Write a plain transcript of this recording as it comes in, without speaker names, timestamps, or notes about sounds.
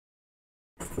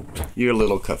Your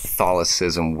little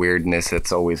Catholicism weirdness,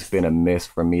 it's always been a miss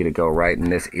for me to go right in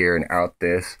this ear and out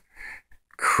this.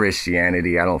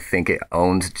 Christianity, I don't think it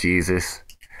owns Jesus.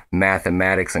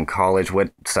 Mathematics in college,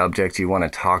 what subject you want to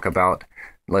talk about?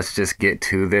 Let's just get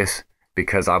to this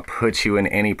because I'll put you in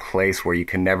any place where you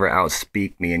can never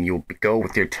outspeak me and you'll go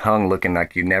with your tongue looking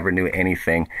like you never knew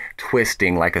anything,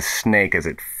 twisting like a snake as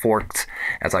it forks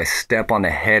as I step on the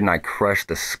head and I crush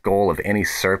the skull of any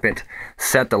serpent,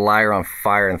 set the liar on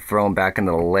fire and throw him back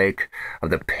into the lake of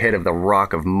the pit of the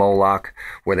rock of Moloch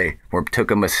where they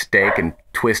took a mistake and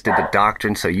twisted the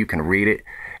doctrine so you can read it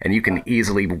and you can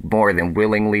easily, more than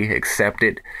willingly, accept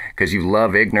it because you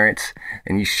love ignorance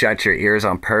and you shut your ears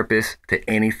on purpose to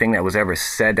anything that was ever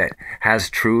said that has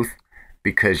truth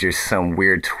because you're some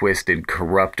weird, twisted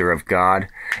corrupter of God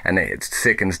and it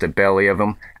sickens the belly of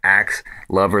them, acts,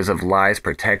 lovers of lies,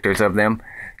 protectors of them.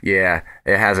 Yeah,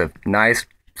 it has a nice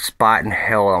spot in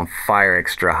hell on fire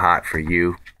extra hot for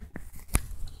you.